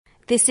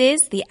This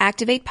is the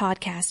Activate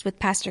Podcast with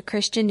Pastor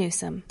Christian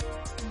Newsom.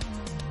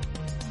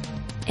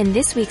 In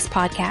this week's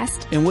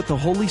podcast, and what the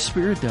Holy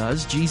Spirit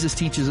does, Jesus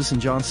teaches us in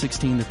John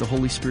 16 that the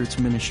Holy Spirit's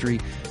ministry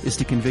is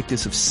to convict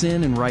us of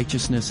sin and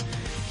righteousness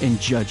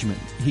and judgment.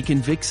 He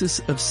convicts us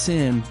of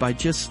sin by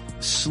just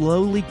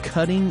slowly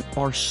cutting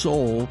our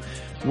soul,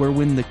 where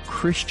when the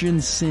Christian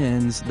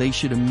sins, they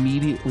should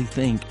immediately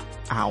think,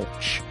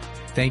 ouch.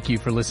 Thank you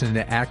for listening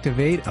to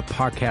Activate, a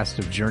podcast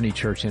of Journey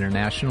Church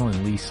International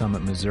in Lee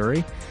Summit,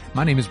 Missouri.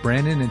 My name is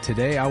Brandon, and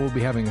today I will be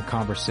having a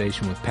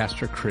conversation with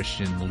Pastor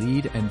Christian,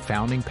 lead and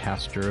founding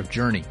pastor of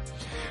Journey.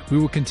 We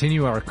will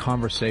continue our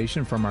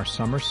conversation from our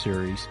summer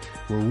series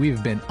where we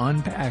have been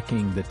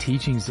unpacking the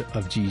teachings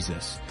of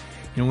Jesus.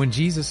 You know, when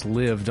Jesus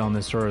lived on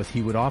this earth,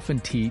 he would often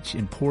teach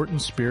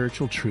important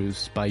spiritual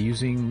truths by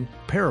using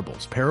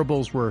parables.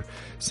 Parables were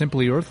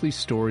simply earthly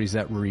stories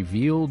that were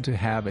revealed to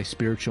have a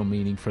spiritual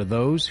meaning for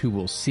those who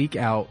will seek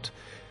out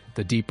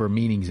the deeper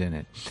meanings in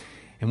it.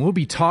 And we'll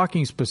be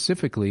talking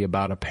specifically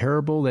about a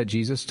parable that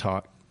Jesus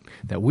taught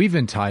that we've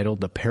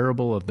entitled The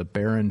Parable of the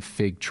Barren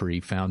Fig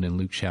Tree, found in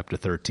Luke chapter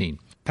 13.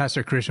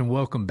 Pastor Christian,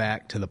 welcome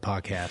back to the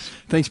podcast.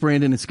 Thanks,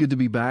 Brandon. It's good to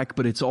be back,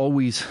 but it's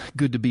always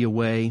good to be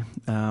away.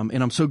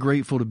 And I'm so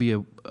grateful to be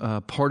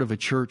a part of a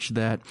church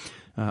that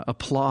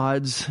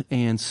applauds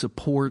and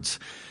supports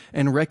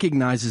and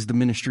recognizes the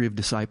ministry of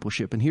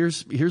discipleship. And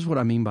here's what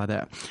I mean by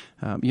that.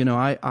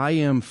 I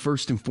am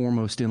first and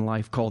foremost in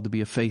life called to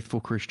be a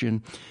faithful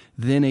Christian,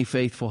 then a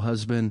faithful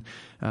husband,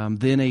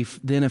 then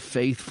a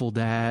faithful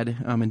dad,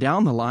 and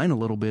down the line a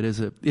little bit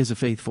is a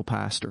faithful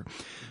pastor.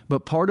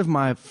 But part of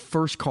my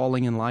first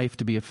calling in life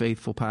to be a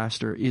faithful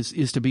pastor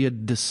is to be a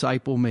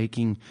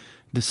disciple-making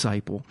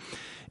disciple.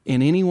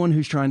 And anyone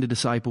who's trying to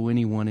disciple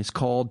anyone is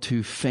called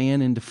to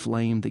fan into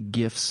flame the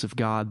gifts of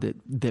God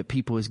that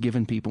people has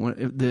given people,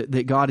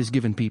 that God has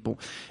given people.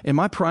 And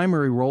my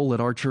primary role at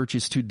our church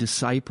is to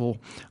disciple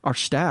our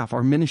staff,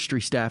 our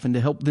ministry staff, and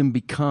to help them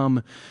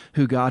become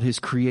who God has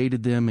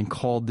created them and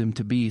called them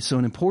to be. So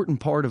an important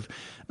part of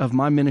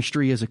my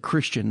ministry as a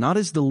Christian, not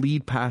as the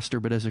lead pastor,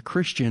 but as a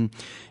Christian,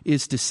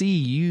 is to see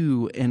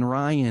you and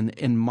Ryan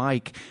and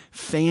Mike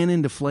fan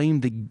into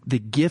flame the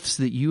gifts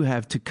that you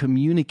have to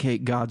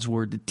communicate God's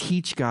word, to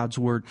teach God's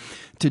word,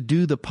 to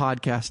do the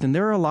podcast. And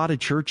there are a lot of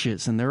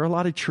churches and there are a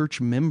lot of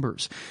church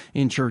members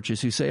in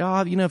churches who say,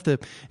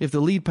 if the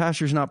lead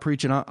pastor's not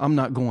preaching, I'm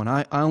not going.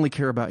 I only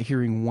care about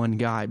hearing one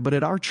guy. But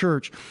at our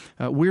church,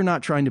 we're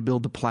not trying to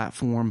build the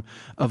platform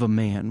of a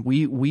man.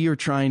 We are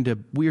trying to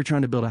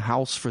build a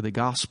house for the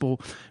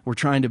gospel. We're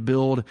trying to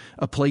build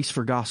a place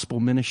for gospel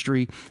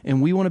ministry.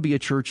 And we want to be a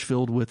church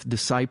filled with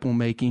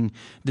disciple-making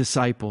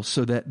disciples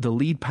so that the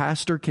lead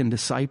pastor can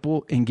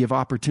disciple and give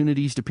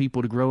opportunities to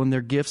people to grow in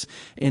their gifts,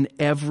 and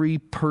every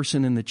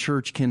person in the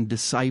church can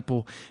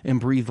disciple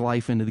and breathe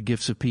life into the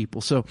gifts of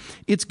people. So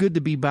it's good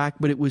to be back,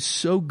 but it was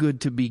so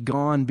good to be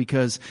gone,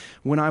 because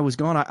when I was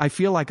gone, I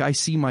feel like I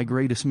see my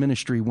greatest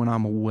ministry when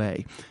I'm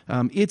away.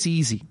 It's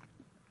easy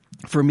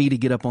for me to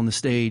get up on the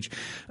stage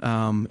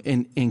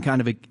and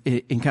kind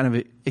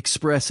of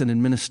express and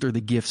administer the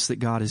gifts that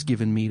God has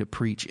given me to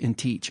preach and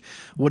teach.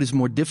 What is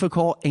more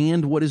difficult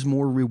and what is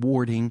more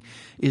rewarding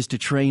is to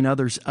train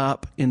others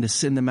up and to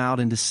send them out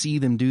and to see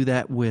them do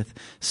that with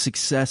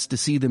success, to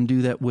see them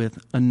do that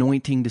with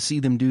anointing, to see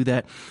them do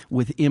that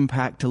with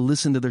impact, to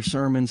listen to their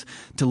sermons,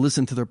 to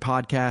listen to their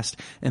podcast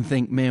and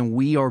think, man,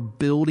 we are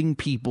building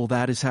people.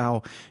 That is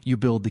how you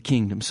build the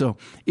kingdom. So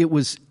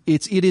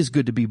it is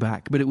good to be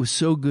back, but it was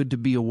so good to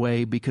be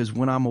away, because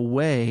when I'm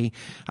away,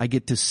 I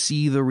get to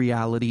see the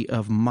reality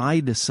of my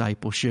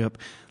discipleship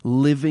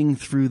living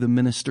through the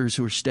ministers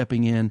who are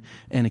stepping in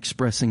and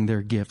expressing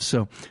their gifts.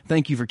 So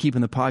thank you for keeping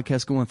the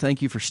podcast going.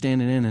 Thank you for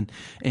standing in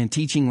and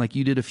teaching like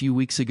you did a few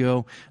weeks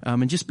ago,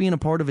 and just being a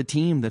part of a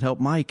team that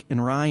helped Mike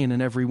and Ryan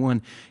and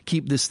everyone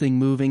keep this thing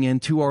moving.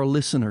 And to our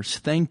listeners,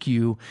 thank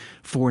you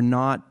for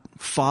not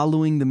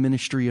following the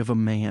ministry of a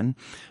man,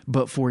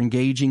 but for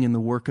engaging in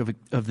the work of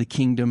the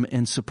kingdom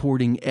and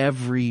supporting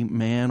every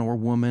man or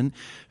woman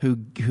who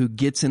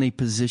gets in a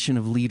position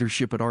of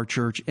leadership at our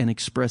church and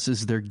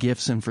expresses their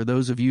gifts. And for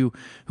those of you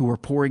who are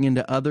pouring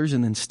into others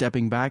and then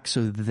stepping back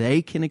so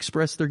they can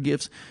express their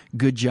gifts,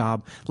 good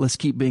job. Let's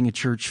keep being a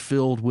church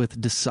filled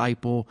with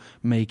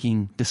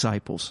disciple-making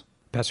disciples.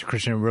 Pastor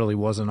Christian, it really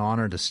was an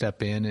honor to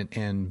step in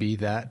and be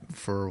that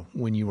for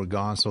when you were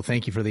gone. So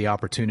thank you for the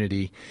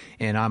opportunity.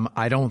 And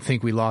I don't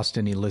think we lost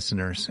any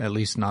listeners, at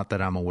least not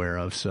that I'm aware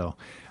of. So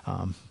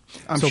I'm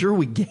sure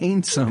we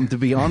gained some, to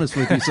be honest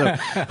with you. So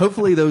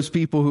hopefully those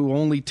people who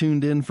only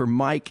tuned in for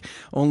Mike,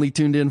 only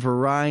tuned in for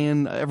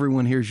Ryan,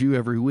 everyone hears you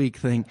every week,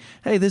 think,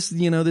 hey, this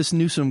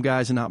Newsom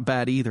guy's not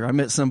bad either. I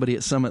met somebody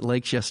at Summit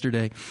Lakes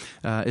yesterday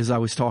as I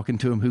was talking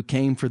to him who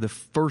came for the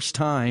first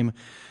time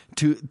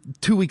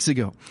two weeks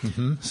ago.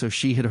 So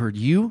she had heard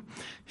you.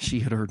 She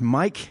had heard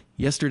Mike.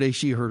 Yesterday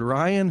she heard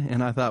Ryan,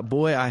 and I thought,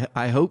 boy,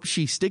 I hope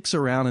she sticks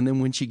around, and then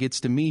when she gets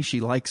to me, she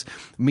likes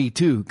me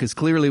too, because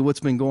clearly what's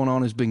been going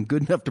on has been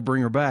good enough to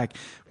bring her back,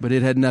 but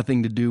it had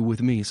nothing to do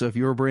with me. So if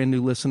you're a brand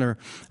new listener,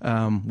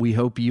 we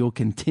hope you'll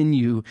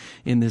continue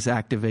in this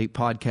Activate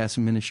podcast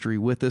ministry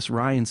with us.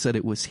 Ryan said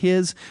it was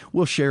his.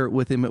 We'll share it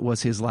with him. It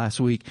was his last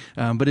week,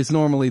 but it's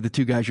normally the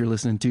two guys you're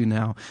listening to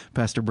now,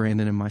 Pastor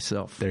Brandon and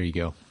myself. There you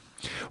go.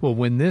 Well,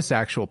 when this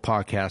actual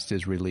podcast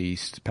is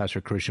released,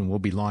 Pastor Christian, we'll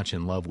be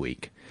launching Love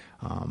Week.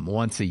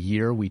 Once a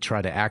year, we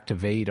try to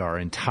activate our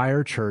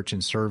entire church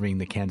in serving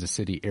the Kansas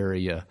City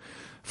area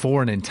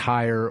for an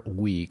entire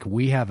week.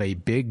 We have a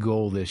big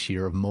goal this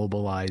year of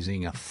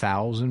mobilizing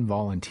 1,000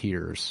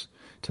 volunteers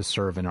to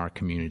serve in our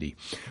community.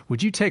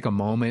 Would you take a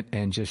moment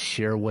and just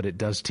share what it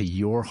does to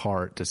your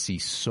heart to see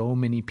so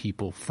many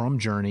people from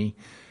Journey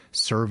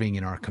serving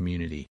in our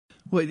community?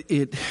 Well,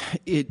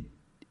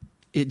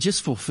 it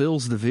just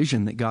fulfills the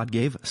vision that God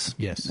gave us.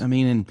 Yes. I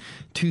mean, in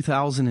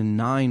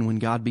 2009, when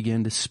God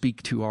began to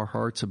speak to our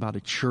hearts about a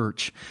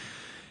church,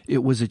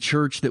 it was a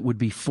church that would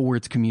be for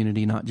its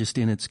community, not just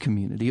in its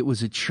community. It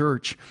was a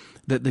church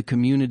that the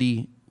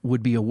community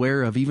would be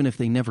aware of. Even if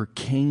they never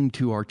came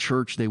to our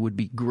church, they would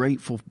be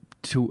grateful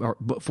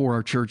for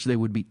our church. They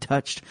would be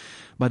touched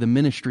by the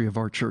ministry of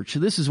our church. So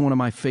this is one of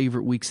my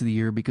favorite weeks of the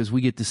year because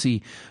we get to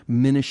see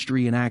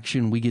ministry in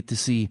action. We get to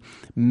see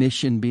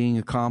mission being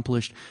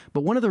accomplished.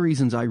 But one of the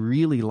reasons I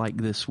really like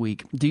this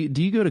week, do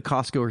you go to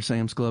Costco or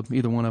Sam's Club?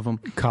 Either one of them?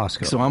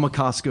 Costco. So I'm a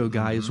Costco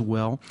guy as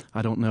well.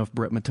 I don't know if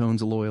Brett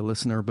Matone's a loyal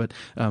listener, but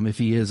if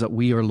he is,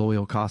 we are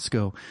loyal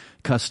Costco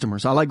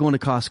customers. I like going to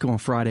Costco on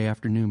Friday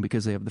afternoon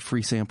because they have the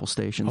free sample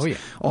stations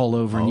all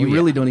over. And you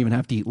really don't even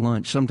have to eat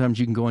lunch. Sometimes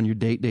you can go on your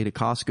date day to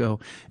Costco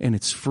and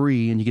it's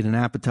free and you get an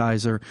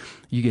appetizer.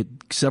 You get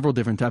several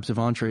different types of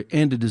entree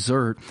and a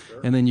dessert,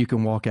 and then you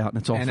can walk out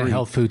and it's all free. And a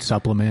health food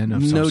supplement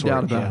of some no sort.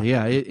 doubt about it.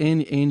 Yeah.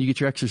 And you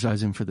get your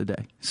exercise in for the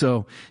day.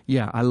 So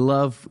yeah, I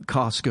love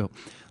Costco.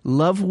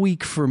 Love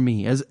Week for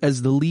me, as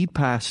the lead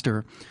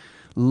pastor,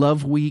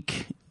 Love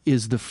Week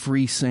is the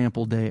free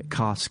sample day at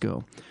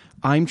Costco.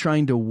 I'm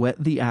trying to whet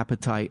the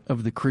appetite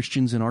of the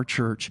Christians in our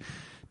church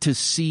to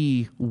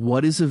see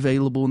what is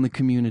available in the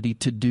community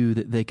to do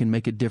that they can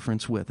make a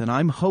difference with. And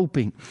I'm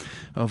hoping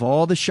of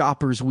all the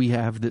shoppers we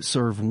have that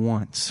serve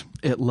once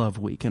at Love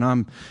Week, and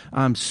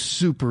I'm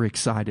super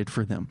excited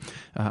for them.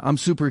 I'm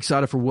super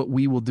excited for what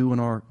we will do in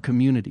our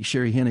community.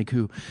 Sherry Hennig,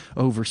 who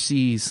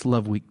oversees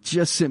Love Week,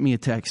 just sent me a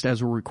text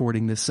as we're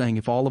recording this saying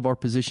if all of our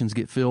positions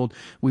get filled,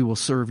 we will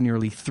serve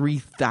nearly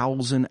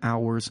 3,000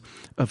 hours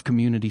of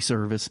community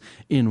service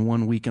in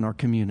 1 week in our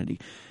community.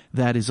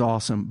 That is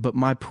awesome. But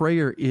my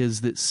prayer is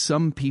that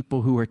some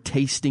people who are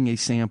tasting a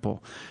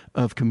sample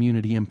of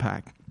community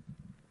impact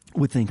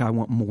would think, I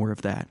want more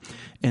of that.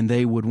 And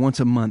they would once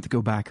a month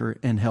go back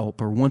and help,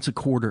 or once a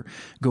quarter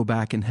go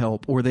back and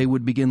help, or they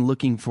would begin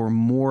looking for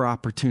more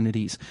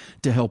opportunities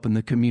to help in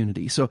the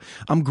community. So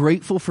I'm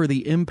grateful for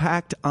the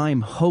impact.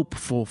 I'm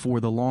hopeful for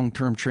the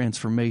long-term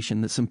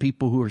transformation that some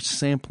people who are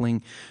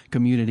sampling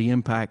community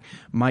impact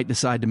might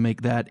decide to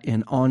make that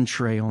an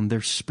entree on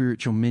their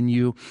spiritual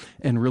menu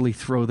and really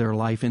throw their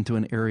life into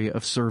an area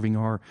of serving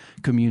our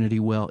community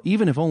well.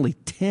 Even if only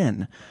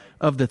 10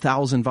 of the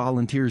 1,000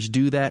 volunteers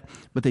do that,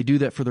 but they do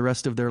that for the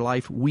rest of their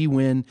life, we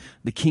win,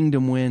 the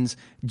kingdom wins,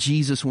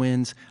 Jesus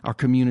wins, our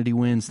community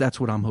wins. That's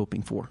what I'm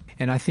hoping for.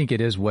 And I think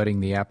it is whetting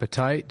the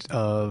appetite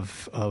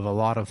of a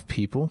lot of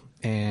people.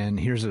 And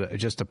here's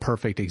just a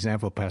perfect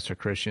example, Pastor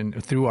Christian.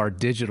 Through our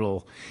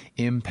digital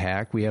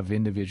impact, we have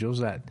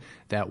individuals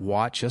that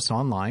watch us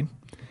online,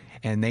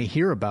 and they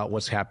hear about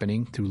what's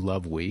happening through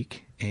Love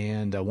Week.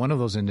 And one of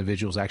those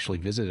individuals actually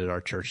visited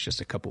our church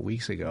just a couple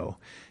weeks ago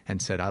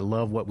and said, I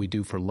love what we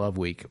do for Love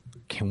Week.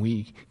 Can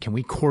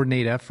we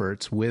coordinate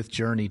efforts with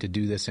Journey to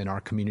do this in our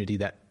community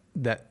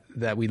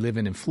that we live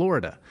in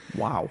Florida?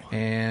 Wow.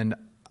 And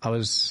I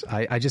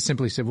just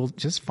simply said, well,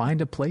 just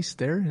find a place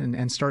there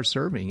and start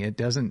serving. It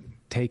doesn't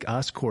take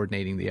us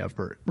coordinating the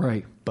effort.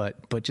 Right.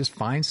 But just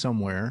find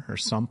somewhere or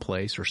some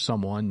place or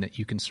someone that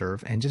you can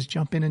serve and just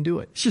jump in and do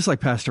it. It's just like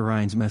Pastor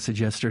Ryan's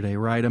message yesterday,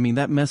 right? I mean,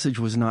 that message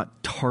was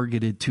not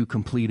targeted to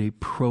complete a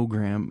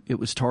program. It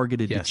was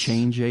targeted to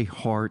change a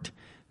heart,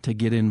 to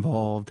get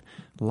involved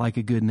like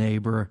a good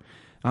neighbor.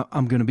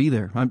 I'm going to be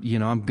there. I'm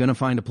going to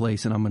find a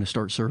place and I'm going to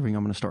start serving.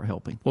 I'm going to start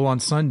helping. Well, on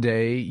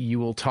Sunday, you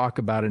will talk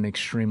about an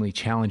extremely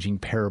challenging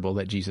parable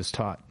that Jesus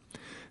taught.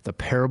 The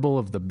parable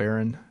of the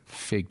barren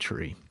fig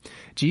tree.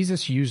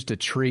 Jesus used a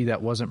tree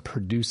that wasn't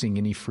producing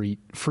any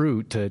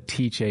fruit to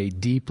teach a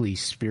deeply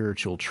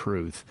spiritual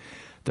truth.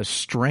 The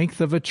strength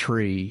of a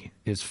tree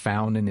is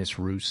found in its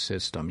root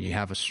system. You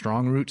have a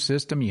strong root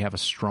system, you have a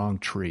strong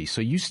tree. So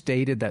you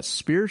stated that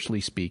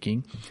spiritually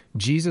speaking,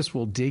 Jesus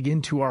will dig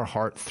into our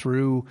heart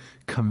through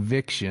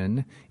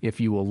conviction if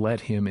you will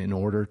let him in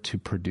order to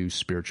produce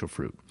spiritual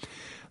fruit.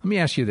 Let me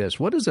ask you this.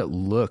 What does it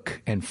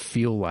look and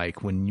feel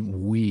like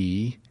when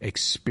we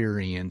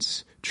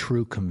experience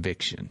true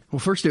conviction? Well,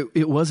 first,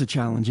 it was a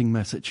challenging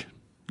message.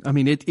 I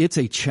mean, it's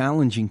a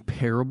challenging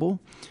parable.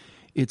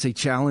 It's a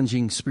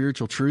challenging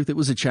spiritual truth. It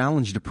was a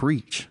challenge to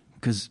preach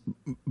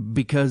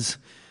because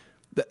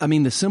I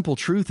mean, the simple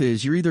truth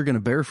is you're either going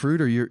to bear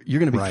fruit or you're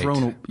going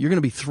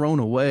to be thrown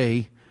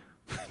away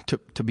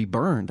to be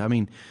burned. I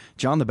mean,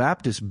 John the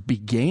Baptist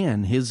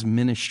began his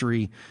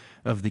ministry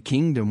of the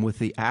kingdom with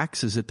the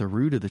axes at the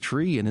root of the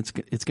tree, and it's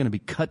going to be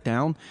cut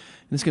down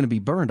and it's going to be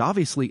burned.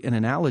 Obviously, an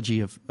analogy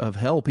of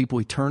hell,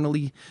 people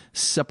eternally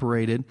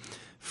separated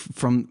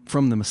from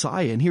the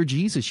Messiah. And here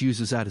Jesus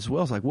uses that as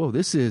well. It's like, whoa,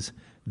 this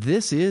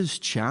is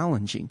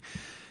challenging.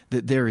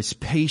 That there is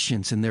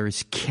patience and there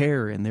is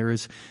care and there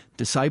is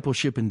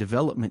discipleship and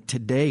development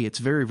today. It's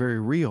very, very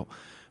real.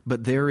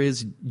 But there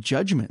is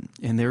judgment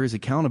and there is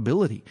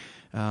accountability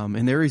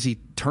and there is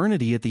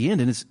eternity at the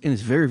end. And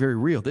it's very, very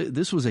real.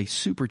 This was a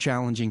super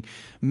challenging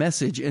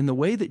message. And the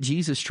way that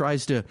Jesus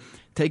tries to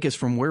take us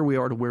from where we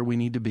are to where we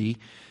need to be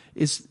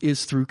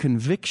is through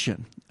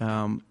conviction.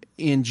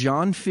 In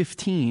John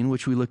 15,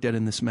 which we looked at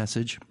in this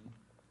message,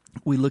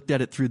 we looked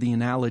at it through the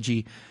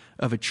analogy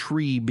of a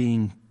tree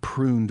being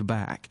pruned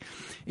back.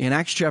 In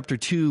Acts chapter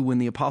 2, when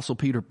the Apostle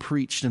Peter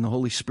preached and the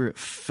Holy Spirit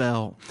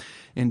fell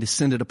and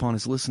descended upon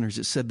his listeners,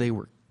 it said they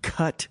were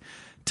cut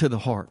to the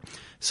heart.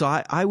 So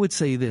I would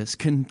say this,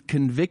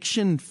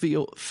 conviction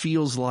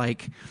feels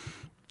like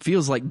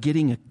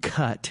getting a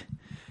cut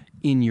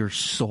in your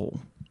soul.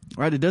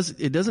 Right? It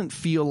doesn't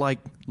feel like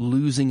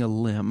losing a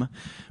limb,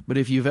 but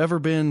if you've ever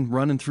been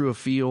running through a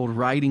field,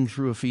 riding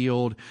through a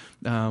field,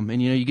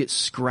 and you get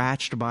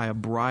scratched by a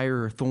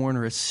briar or thorn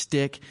or a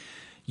stick,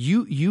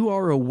 you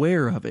are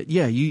aware of it.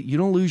 Yeah, you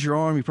don't lose your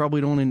arm, you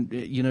probably don't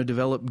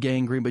develop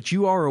gangrene, but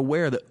you are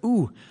aware that,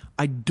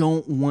 I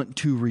don't want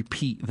to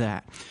repeat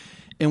that.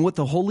 And what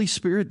the Holy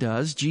Spirit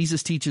does,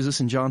 Jesus teaches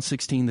us in John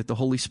 16 that the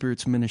Holy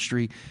Spirit's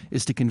ministry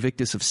is to convict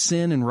us of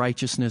sin and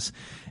righteousness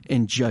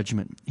and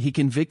judgment. He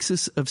convicts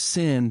us of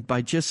sin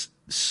by just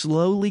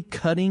slowly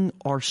cutting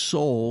our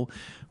soul,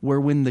 where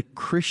when the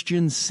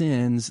Christian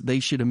sins, they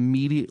should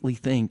immediately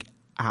think,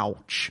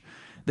 ouch.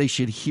 They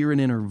should hear an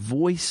inner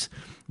voice.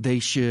 They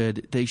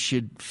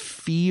should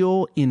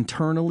feel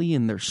internally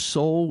in their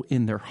soul,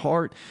 in their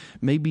heart,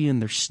 maybe in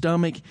their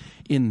stomach,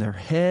 in their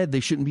head. They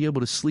shouldn't be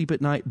able to sleep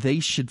at night. They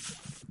should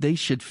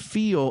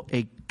feel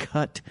a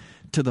cut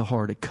to the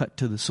heart, a cut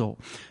to the soul.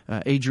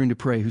 Adrian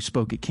Dupre, who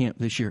spoke at camp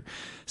this year,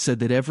 said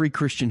that every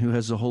Christian who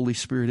has the Holy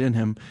Spirit in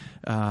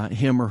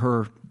him or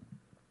her,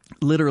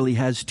 literally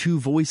has two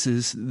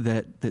voices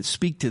that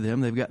speak to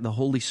them. They've got the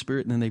Holy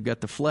Spirit and then they've got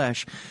the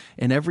flesh.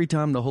 And every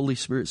time the Holy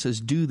Spirit says,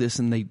 do this,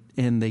 and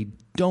they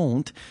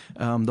don't,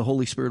 the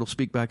Holy Spirit will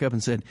speak back up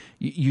and said,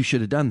 you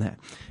should have done that.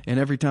 And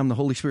every time the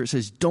Holy Spirit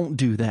says, don't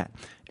do that,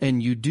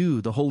 and you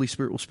do, the Holy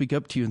Spirit will speak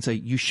up to you and say,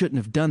 you shouldn't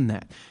have done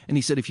that. And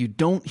he said, if you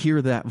don't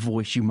hear that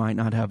voice, you might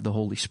not have the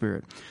Holy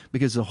Spirit,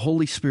 because the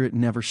Holy Spirit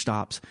never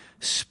stops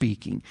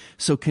speaking.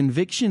 So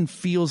conviction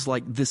feels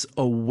like this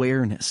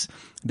awareness,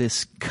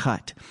 this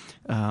cut,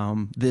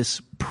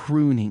 this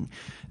pruning,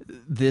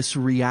 this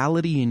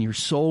reality in your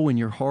soul, in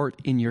your heart,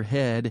 in your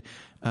head,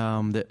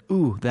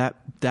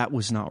 that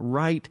was not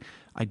right.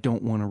 I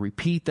don't want to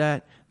repeat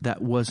that.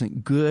 That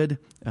wasn't good.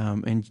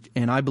 And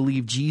I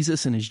believe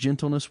Jesus in his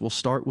gentleness will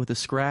start with a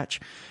scratch.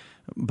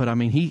 But I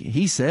mean,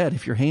 he said,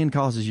 if your hand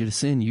causes you to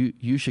sin,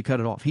 you should cut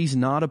it off. He's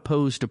not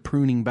opposed to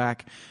pruning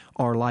back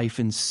our life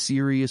in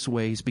serious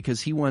ways,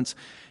 because he wants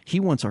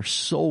our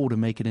soul to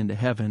make it into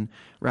heaven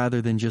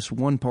rather than just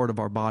one part of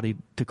our body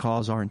to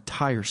cause our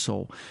entire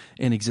soul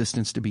and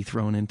existence to be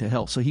thrown into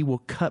hell. So he will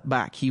cut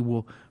back. He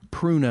will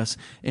prune us,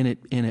 and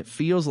it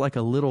feels like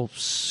a little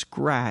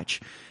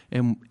scratch.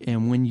 And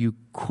when you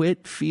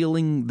quit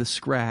feeling the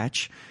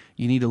scratch,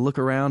 you need to look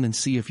around and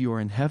see if you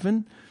are in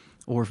heaven,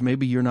 or if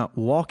maybe you're not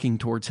walking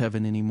towards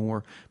heaven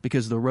anymore,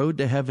 because the road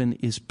to heaven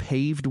is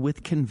paved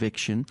with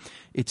conviction.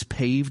 It's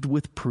paved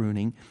with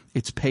pruning.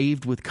 It's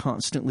paved with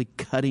constantly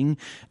cutting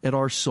at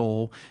our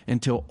soul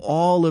until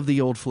all of the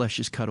old flesh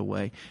is cut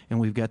away. And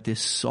we've got this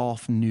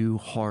soft new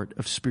heart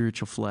of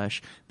spiritual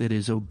flesh that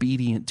is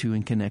obedient to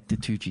and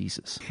connected to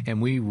Jesus.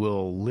 And we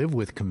will live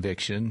with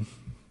conviction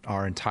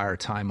our entire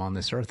time on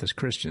this earth as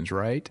Christians,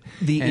 right?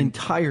 The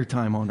entire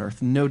time on earth,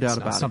 no doubt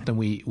about it. It's not something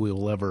we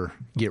will ever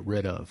get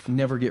rid of.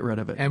 Never get rid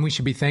of it. And we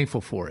should be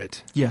thankful for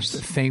it. Yes.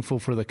 Thankful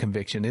for the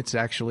conviction. It's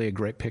actually a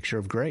great picture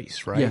of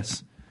grace, right?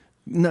 Yes.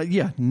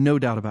 No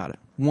doubt about it.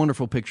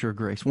 Wonderful picture of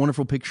grace.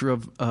 Wonderful picture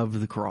of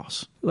the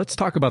cross. Let's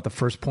talk about the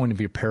first point of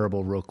your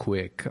parable real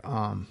quick.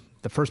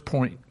 The first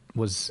point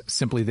was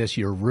simply this: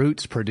 your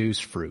roots produce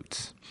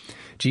fruits.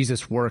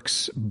 Jesus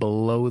works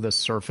below the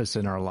surface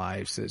in our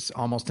lives. It's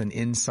almost an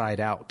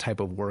inside-out type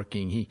of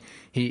working.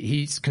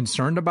 He's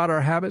concerned about our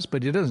habits,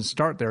 but he doesn't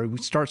start there. He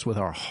starts with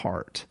our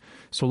heart.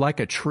 So like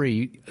a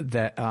tree,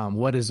 that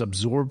what is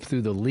absorbed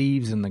through the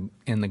leaves and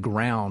the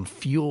ground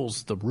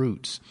fuels the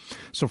roots.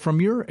 So from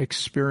your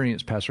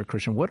experience, Pastor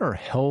Christian, what are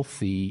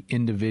healthy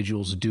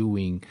individuals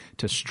doing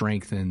to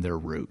strengthen their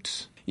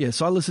roots? Yeah,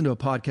 so I listened to a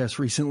podcast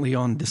recently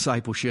on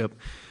discipleship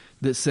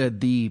that said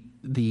the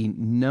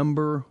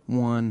number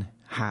one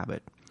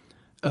habit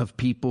of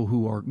people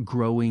who are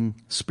growing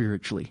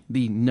spiritually.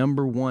 The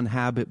number one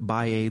habit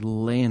by a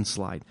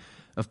landslide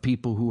of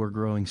people who are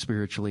growing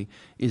spiritually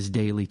is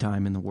daily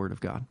time in the Word of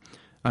God.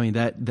 I mean,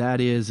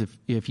 that is,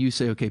 if you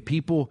say, okay,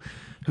 people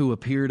who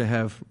appear to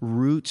have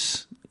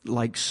roots,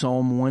 like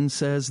Psalm 1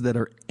 says, that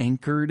are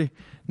anchored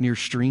near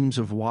streams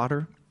of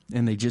water,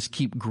 and they just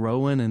keep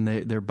growing, and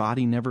their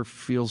body never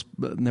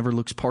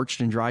looks parched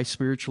and dry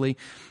spiritually.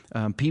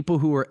 People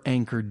who are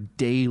anchored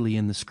daily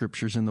in the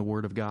Scriptures and the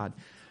Word of God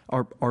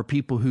are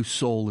people whose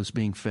soul is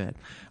being fed.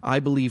 I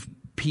believe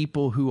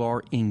people who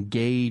are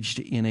engaged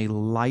in a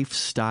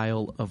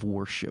lifestyle of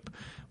worship,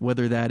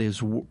 whether that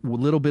is a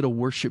little bit of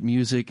worship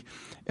music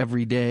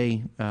every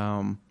day,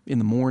 in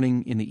the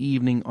morning, in the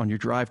evening, on your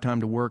drive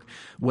time to work,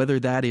 whether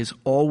that is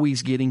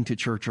always getting to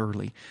church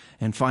early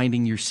and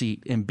finding your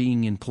seat and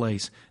being in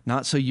place,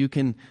 not so you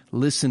can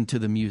listen to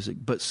the music,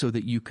 but so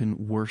that you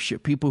can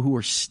worship. People who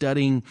are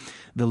studying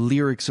the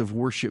lyrics of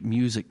worship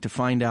music to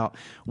find out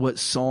what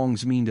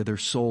songs mean to their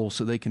soul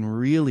so they can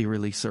really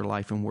release their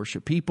life in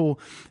worship. People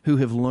who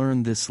have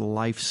learned this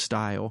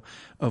lifestyle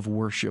of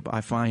worship, I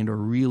find, are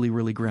really,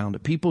 really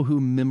grounded. People who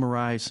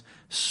memorize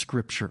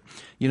Scripture.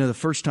 You know, the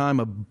first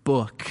time a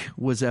book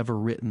was ever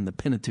written, the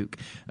Pentateuch,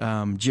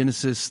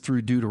 Genesis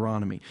through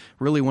Deuteronomy,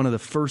 really one of the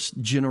first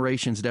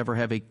generations to ever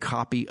have a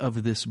copy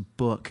of this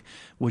book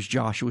was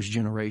Joshua's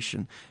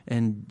generation.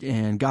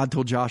 And God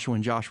told Joshua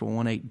in Joshua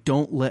 1:8,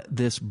 don't let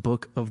this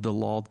book of the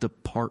law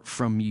depart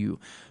from you.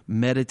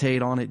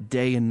 Meditate on it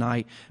day and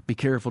night. Be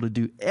careful to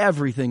do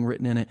everything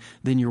written in it.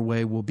 Then your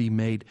way will be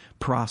made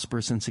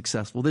prosperous and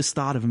successful. This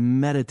thought of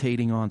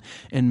meditating on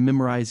and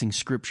memorizing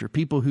Scripture.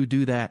 People who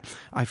do that,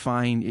 I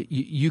find,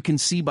 you can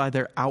see by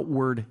their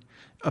outward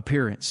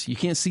appearance. You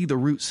can't see the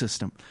root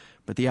system,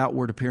 but the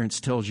outward appearance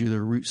tells you the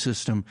root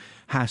system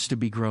has to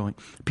be growing.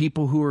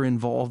 People who are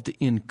involved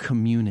in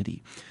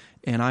community.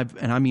 And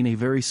I mean a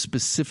very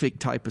specific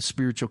type of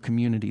spiritual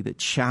community that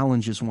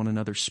challenges one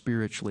another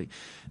spiritually,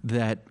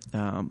 that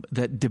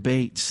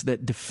debates,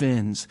 that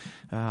defends,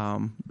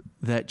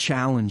 that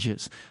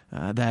challenges,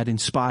 that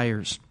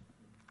inspires,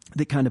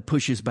 that kind of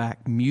pushes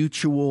back.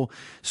 Mutual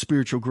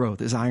spiritual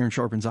growth, as iron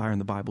sharpens iron,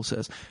 the Bible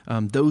says.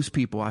 Those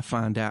people, I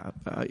find out,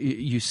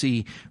 you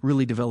see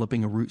really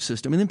developing a root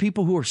system. And then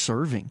people who are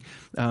serving,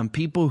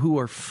 people who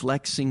are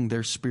flexing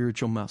their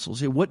spiritual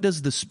muscles. What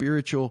does the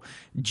spiritual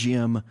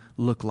gym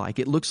look like?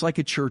 It looks like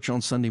a church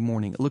on Sunday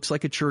morning. It looks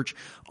like a church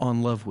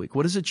on Love Week.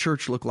 What does a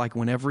church look like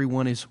when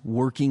everyone is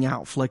working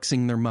out,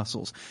 flexing their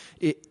muscles?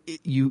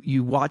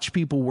 You watch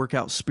people work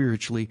out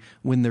spiritually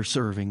when they're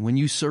serving. When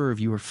you serve,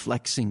 you are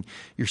flexing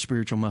your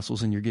spiritual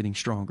muscles and you're getting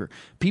stronger.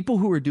 People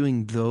who are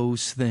doing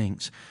those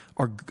things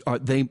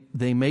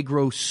they may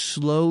grow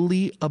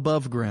slowly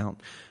above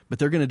ground, but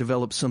they're going to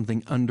develop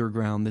something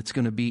underground that's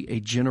going to be a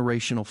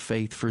generational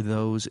faith for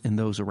those and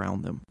those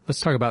around them.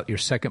 Let's talk about your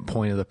second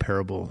point of the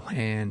parable,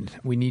 and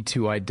we need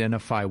to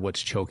identify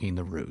what's choking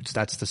the roots.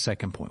 That's the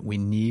second point. We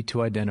need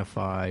to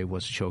identify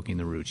what's choking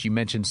the roots. You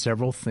mentioned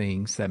several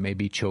things that may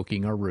be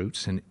choking our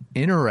roots, and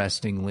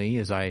interestingly,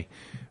 as I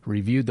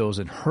reviewed those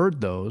and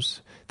heard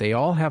those, they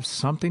all have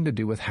something to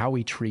do with how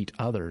we treat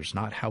others,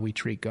 not how we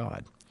treat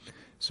God.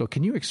 So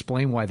can you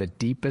explain why the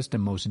deepest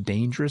and most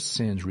dangerous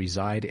sins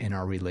reside in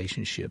our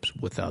relationships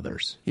with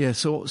others? Yeah,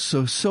 so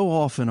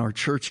often our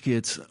church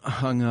gets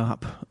hung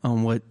up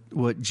on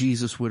what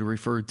Jesus would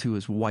refer to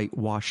as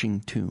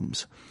whitewashing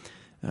tombs.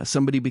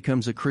 Somebody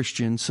becomes a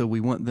Christian, so we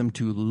want them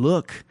to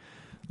look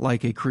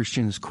like a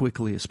Christian as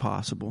quickly as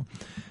possible.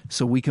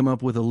 So we come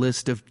up with a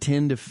list of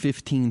 10 to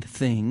 15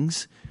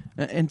 things.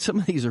 And some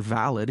of these are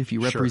valid. If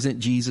you represent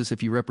Jesus,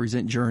 if you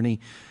represent Journey,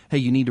 hey,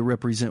 you need to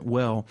represent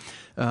well.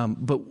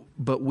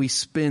 But we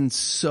spend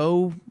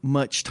so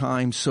much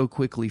time so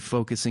quickly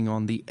focusing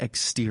on the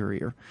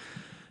exterior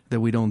that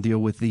we don't deal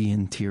with the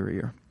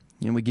interior.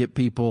 And we get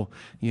people,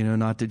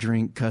 not to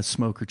drink, cuss,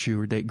 smoke, or chew,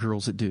 or date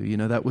girls that do.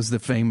 That was the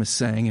famous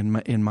saying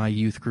in my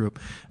youth group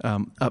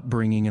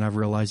upbringing, and I've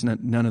realized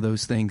none of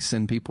those things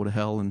send people to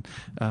hell. And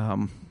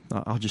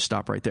I'll just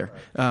stop right there.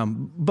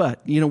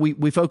 But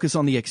we focus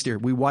on the exterior.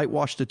 We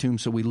whitewash the tomb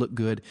so we look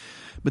good,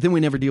 but then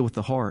we never deal with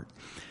the heart.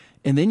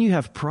 And then you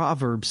have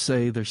Proverbs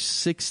say there's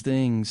 6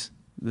 things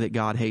that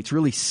God hates,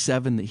 really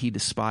 7 that He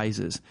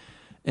despises,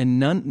 and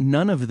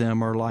none of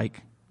them are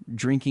like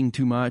drinking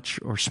too much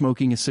or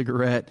smoking a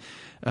cigarette,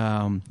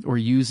 or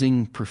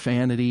using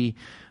profanity,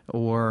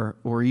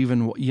 or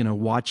even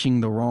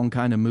watching the wrong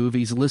kind of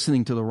movies,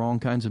 listening to the wrong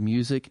kinds of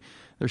music.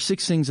 There's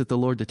 6 things that the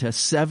Lord detests,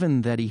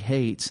 7 that He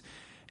hates,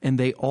 and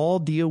they all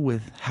deal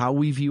with how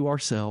we view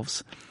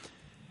ourselves,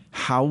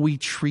 how we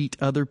treat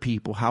other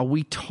people, how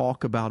we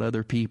talk about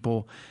other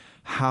people,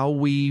 how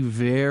we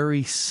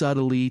very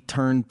subtly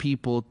turn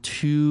people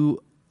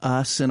to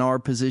us and our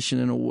position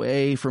and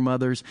away from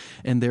others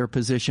and their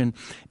position,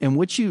 and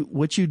what you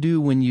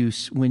do when you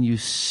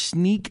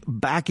sneak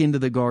back into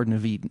the Garden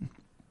of Eden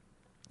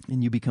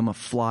and you become a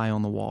fly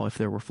on the wall, if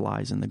there were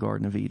flies in the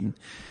Garden of Eden.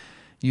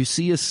 You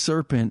see a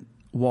serpent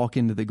walk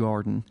into the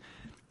garden,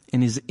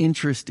 and his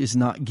interest is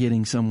not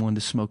getting someone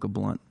to smoke a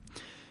blunt.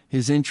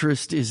 His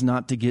interest is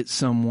not to get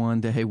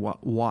someone to, hey,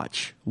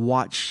 watch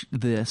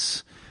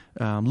this,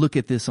 look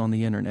at this on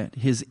the internet.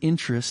 His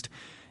interest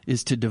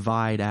is to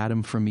divide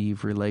Adam from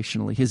Eve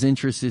relationally. His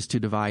interest is to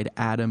divide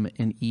Adam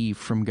and Eve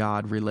from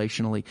God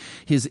relationally.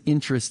 His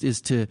interest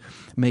is to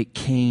make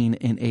Cain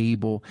and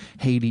Abel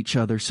hate each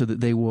other so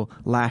that they will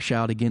lash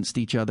out against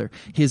each other.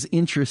 His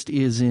interest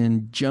is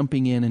in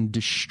jumping in and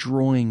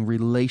destroying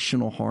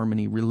relational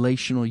harmony,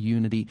 relational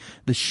unity,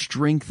 the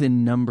strength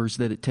in numbers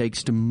that it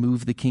takes to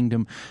move the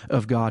kingdom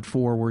of God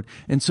forward.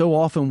 And so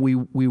often we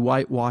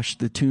whitewash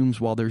the tombs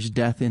while there's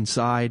death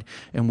inside,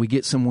 and we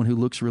get someone who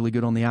looks really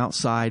good on the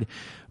outside,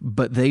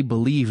 but they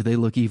believe they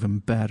look even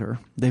better.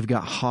 They've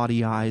got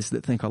haughty eyes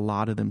that think a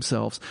lot of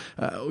themselves,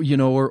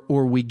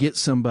 or we get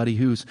somebody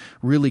who's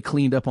really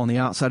cleaned up on the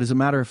outside. As a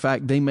matter of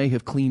fact, they may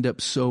have cleaned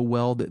up so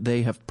well that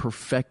they have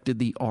perfected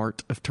the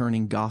art of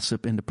turning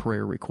gossip into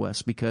prayer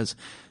requests because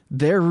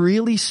they're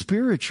really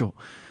spiritual,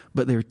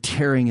 but they're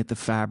tearing at the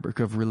fabric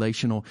of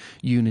relational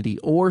unity.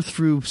 Or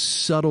through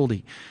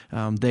subtlety,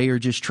 they are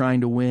just trying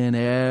to win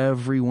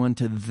everyone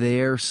to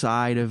their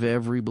side of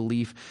every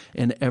belief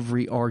and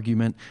every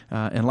argument.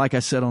 And like I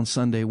said on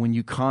Sunday, when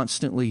you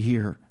constantly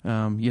hear,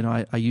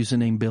 I use the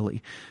name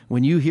Billy.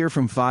 When you hear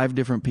from 5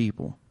 different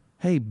people,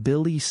 hey,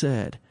 Billy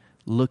said,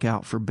 look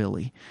out for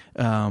Billy,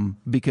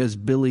 because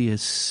Billy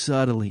is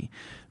subtly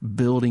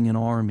building an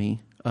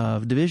army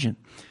of division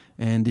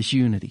and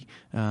disunity.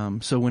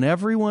 So when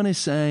everyone is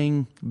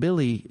saying,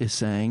 Billy is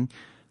saying,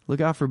 look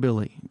out for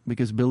Billy,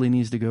 because Billy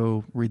needs to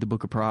go read the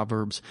book of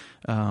Proverbs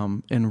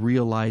and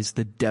realize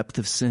the depth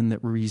of sin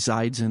that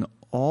resides in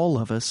all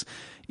of us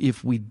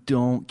if we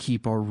don't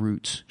keep our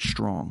roots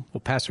strong.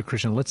 Well, Pastor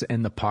Christian, let's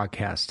end the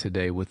podcast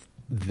today with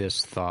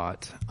this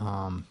thought.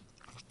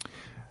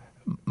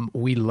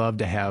 We love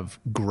to have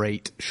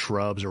great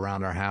shrubs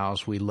around our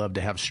house. We love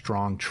to have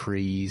strong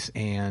trees.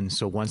 And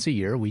so once a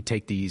year, we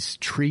take these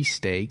tree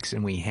stakes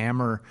and we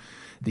hammer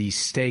these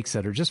stakes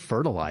that are just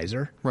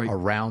fertilizer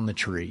around the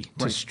tree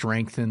to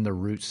strengthen the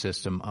root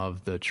system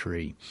of the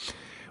tree.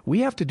 We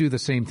have to do the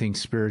same thing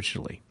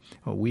spiritually.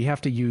 We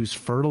have to use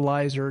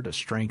fertilizer to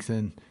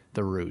strengthen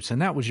the roots.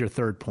 And that was your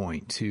third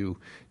point,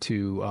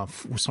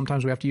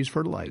 sometimes we have to use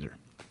fertilizer.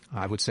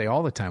 I would say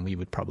all the time we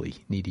would probably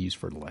need to use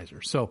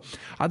fertilizer. So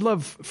I'd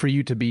love for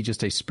you to be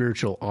just a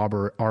spiritual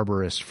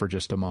arborist for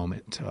just a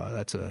moment.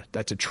 That's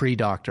a tree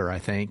doctor, I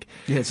think.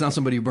 Yeah, it's not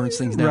somebody who burns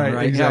things down,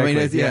 right? Exactly. Yeah,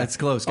 I mean, it's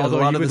close. Although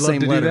a lot you of would the love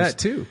same to letters. do that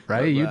too,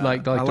 right? You'd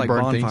like to burn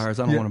bonfires. things.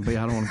 I don't want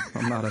to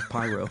I'm not a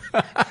pyro.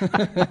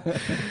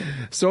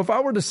 So if I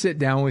were to sit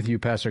down with you,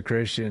 Pastor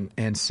Christian,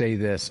 and say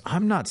this,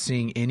 I'm not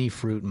seeing any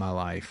fruit in my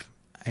life,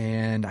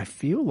 and I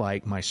feel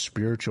like my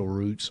spiritual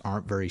roots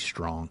aren't very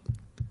strong.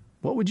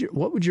 What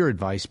would your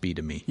advice be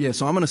to me? Yeah,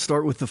 so I'm going to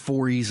start with the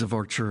 4 E's of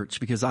our church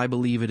because I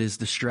believe it is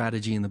the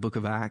strategy in the book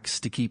of Acts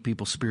to keep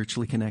people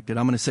spiritually connected.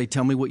 I'm going to say,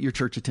 tell me what your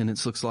church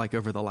attendance looks like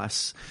over the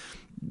last,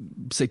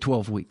 say,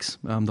 12 weeks,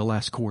 the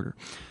last quarter.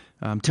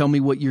 Tell me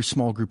what your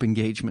small group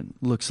engagement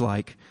looks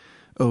like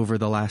over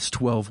the last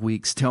 12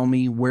 weeks. Tell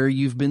me where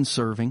you've been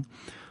serving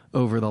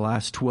over the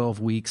last 12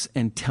 weeks,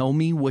 and tell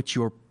me what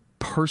your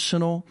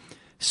personal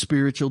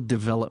spiritual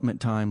development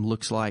time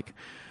looks like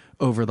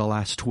over the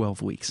last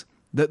 12 weeks.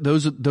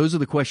 Those are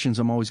the questions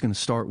I'm always going to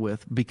start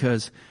with,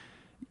 because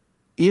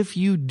if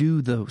you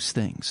do those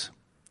things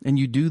and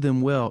you do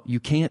them well, you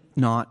can't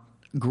not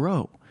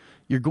grow.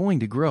 You're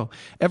going to grow.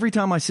 Every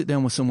time I sit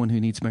down with someone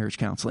who needs marriage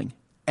counseling,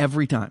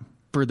 every time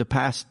for the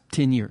past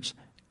 10 years,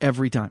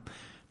 every time,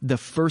 the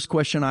first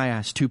question I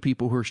ask 2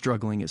 people who are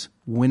struggling is,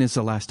 when is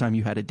the last time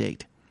you had a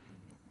date?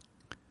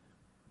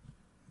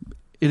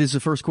 It is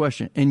the first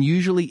question. And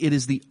usually it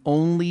is the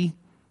only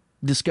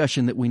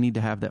discussion that we need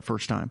to have that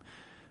first time.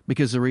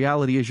 Because the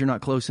reality is you're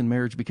not close in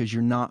marriage because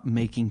you're not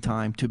making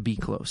time to be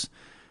close.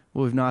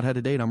 Well, we've not had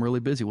a date. I'm really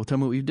busy. Well, tell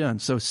me what you've done.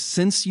 So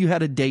since you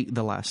had a date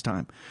the last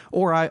time,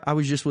 or I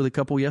was just with a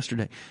couple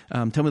yesterday.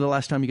 Tell me the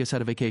last time you guys had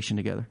a vacation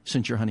together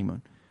since your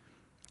honeymoon.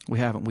 We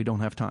haven't. We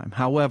don't have time.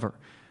 However,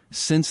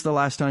 since the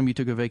last time you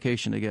took a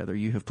vacation together,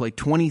 you have played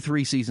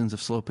 23 seasons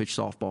of slow pitch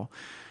softball,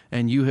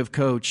 and you have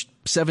coached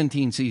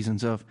 17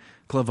 seasons of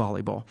club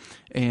volleyball,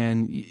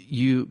 and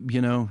you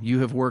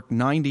have worked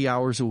 90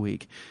 hours a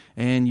week,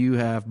 and you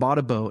have bought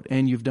a boat,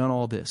 and you've done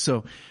all this.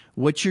 So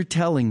what you're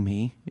telling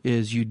me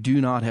is you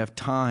do not have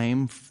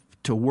time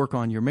to work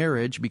on your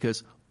marriage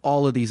because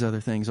all of these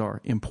other things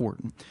are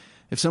important.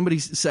 If somebody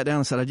sat down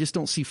and said, I just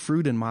don't see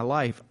fruit in my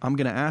life, I'm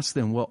going to ask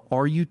them, well,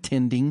 are you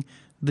tending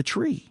the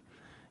tree?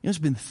 It's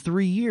been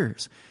 3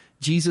 years.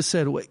 Jesus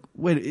said, wait,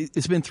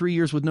 it's been 3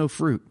 years with no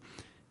fruit.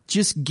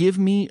 Just give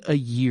me a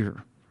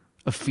year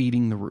of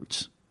feeding the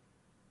roots,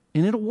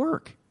 and it'll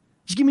work.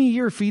 Just give me a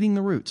year of feeding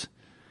the roots.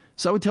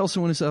 So I would tell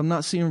someone who said, I'm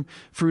not seeing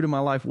fruit in my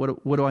life,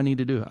 what do I need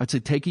to do? I'd say,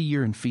 take a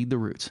year and feed the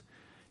roots.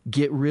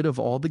 Get rid of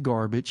all the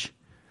garbage.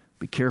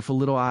 Be careful,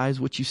 little eyes,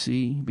 what you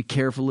see. Be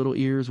careful, little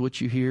ears,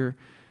 what you hear.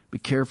 Be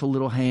careful,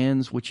 little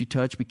hands, what you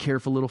touch. Be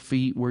careful, little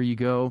feet, where you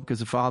go, because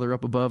the Father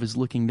up above is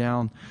looking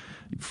down.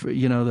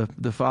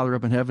 The Father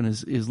up in heaven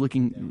is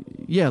looking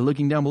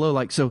down below.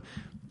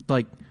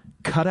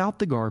 cut out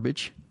the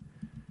garbage,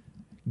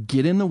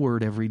 get in the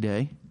Word every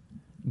day,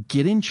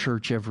 get in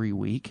church every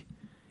week,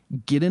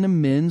 get in a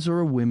men's or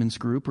a women's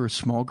group or a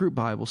small group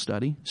Bible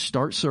study,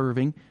 start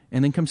serving,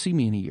 and then come see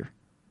me in a year.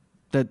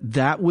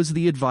 That was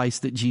the advice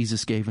that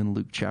Jesus gave in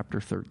Luke chapter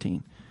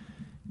 13.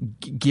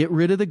 Get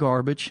rid of the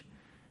garbage,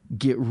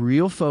 get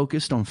real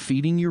focused on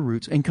feeding your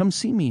roots, and come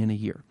see me in a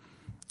year.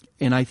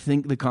 And I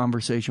think the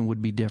conversation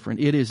would be different.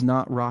 It is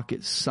not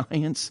rocket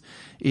science.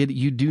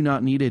 You do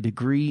not need a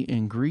degree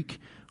in Greek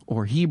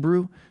or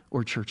Hebrew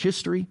or church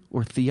history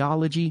or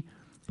theology.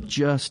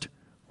 Just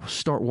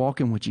start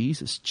walking with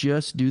Jesus.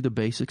 Just do the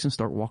basics and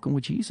start walking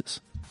with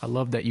Jesus. I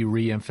love that you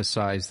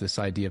reemphasize this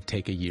idea of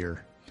take a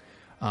year.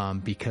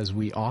 Because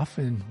we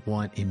often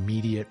want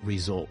immediate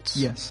results.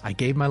 Yes. I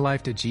gave my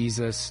life to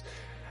Jesus.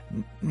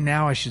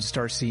 Now I should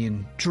start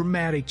seeing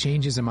dramatic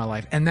changes in my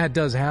life. And that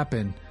does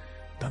happen.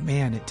 But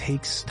man, it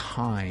takes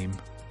time.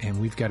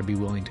 And we've got to be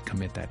willing to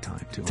commit that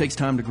time to it. It takes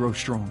time to grow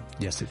strong.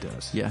 Yes, it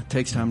does. Yeah, it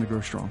takes time to grow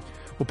strong.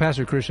 Well,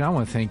 Pastor Christian, I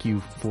want to thank you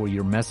for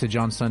your message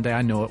on Sunday.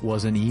 I know it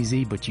wasn't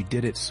easy, but you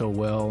did it so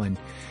well. And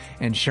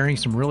sharing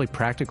some really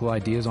practical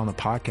ideas on the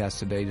podcast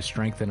today to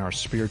strengthen our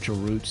spiritual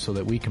roots so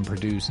that we can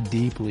produce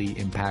deeply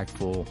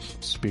impactful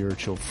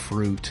spiritual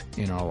fruit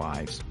in our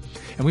lives.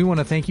 And we want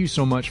to thank you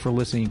so much for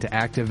listening to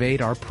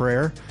Activate. Our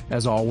prayer,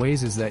 as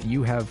always, is that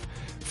you have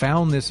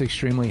found this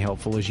extremely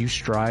helpful as you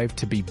strive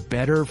to be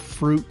better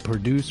fruit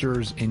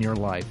producers in your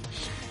life.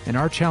 And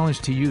our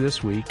challenge to you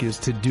this week is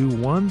to do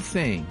one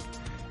thing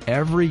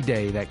every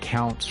day that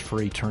counts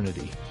for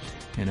eternity.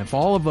 And if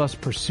all of us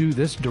pursue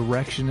this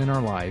direction in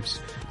our lives,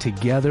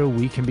 together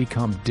we can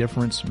become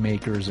difference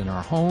makers in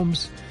our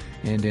homes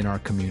and in our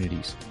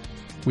communities.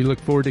 We look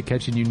forward to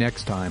catching you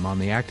next time on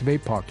the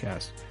Activate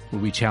podcast,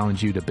 where we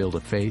challenge you to build a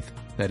faith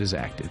that is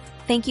active.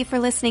 Thank you for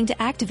listening to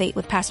Activate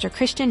with Pastor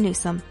Christian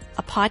Newsom,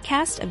 a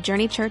podcast of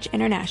Journey Church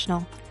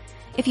International.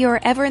 If you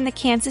are ever in the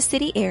Kansas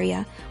City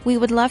area, we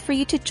would love for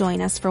you to join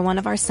us for one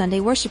of our Sunday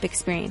worship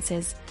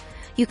experiences.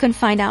 You can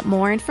find out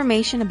more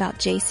information about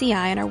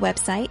JCI on our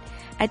website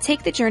at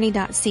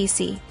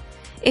takethejourney.cc.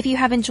 If you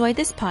have enjoyed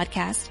this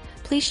podcast,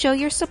 please show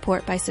your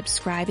support by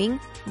subscribing,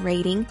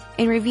 rating,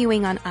 and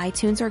reviewing on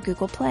iTunes or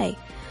Google Play.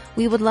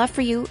 We would love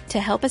for you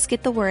to help us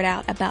get the word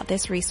out about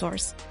this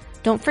resource.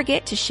 Don't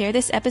forget to share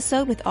this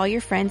episode with all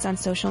your friends on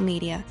social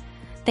media.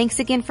 Thanks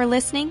again for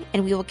listening,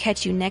 and we will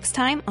catch you next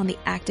time on the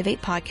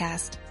Activate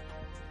podcast.